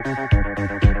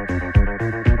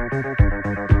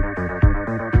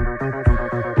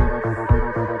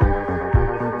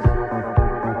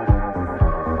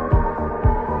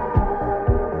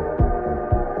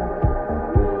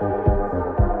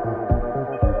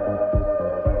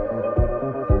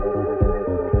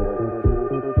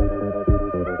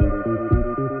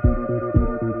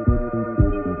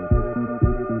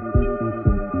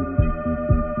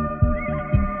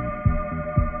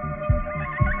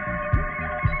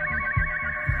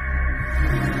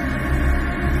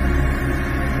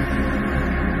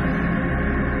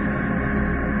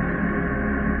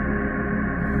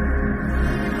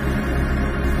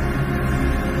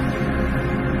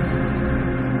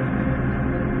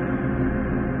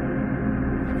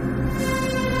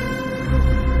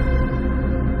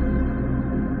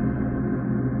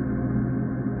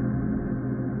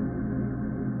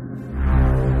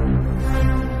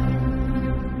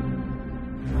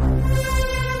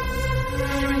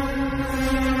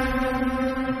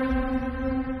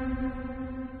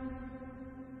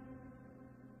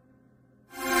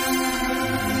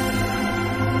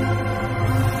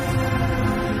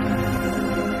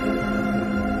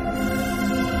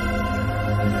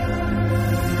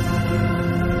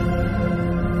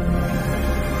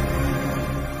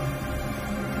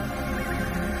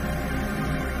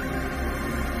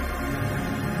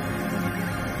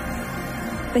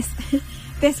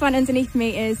This one underneath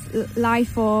me is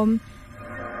Lyeform,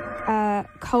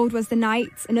 Cold Was the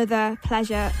Night, another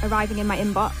pleasure arriving in my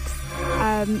inbox.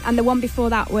 And the one before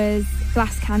that was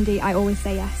Glass Candy, I Always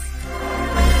Say Yes.